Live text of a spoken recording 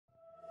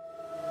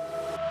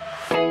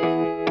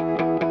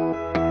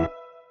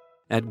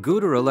At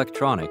Gutor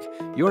Electronic,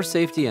 your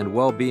safety and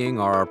well-being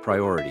are our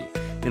priority.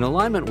 In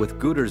alignment with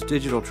Gutor's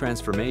digital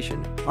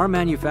transformation, our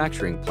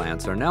manufacturing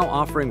plants are now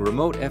offering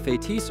remote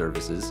FAT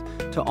services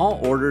to all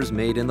orders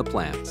made in the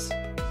plants.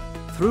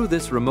 Through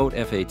this remote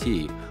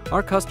FAT,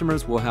 our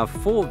customers will have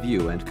full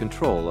view and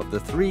control of the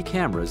 3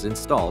 cameras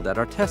installed at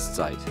our test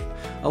site,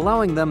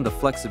 allowing them the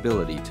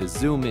flexibility to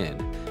zoom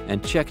in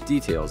and check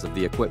details of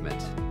the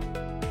equipment.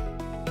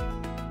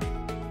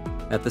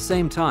 At the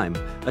same time,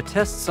 a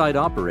test site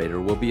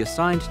operator will be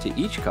assigned to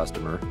each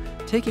customer,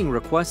 taking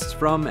requests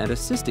from and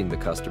assisting the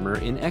customer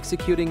in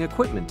executing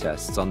equipment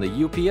tests on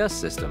the UPS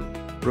system.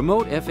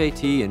 Remote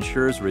FAT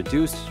ensures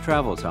reduced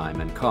travel time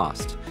and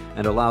cost,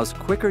 and allows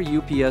quicker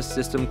UPS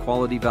system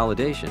quality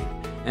validation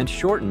and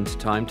shortened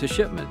time to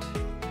shipment.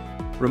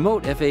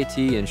 Remote FAT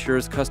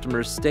ensures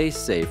customers stay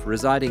safe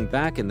residing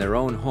back in their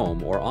own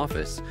home or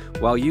office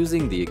while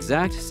using the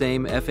exact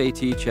same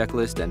FAT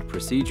checklist and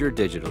procedure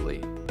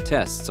digitally.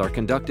 Tests are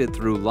conducted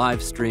through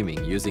live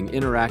streaming using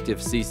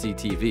interactive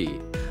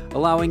CCTV,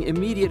 allowing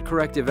immediate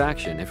corrective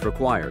action if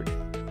required.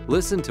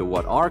 Listen to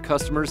what our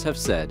customers have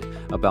said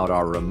about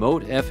our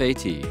remote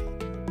FAT.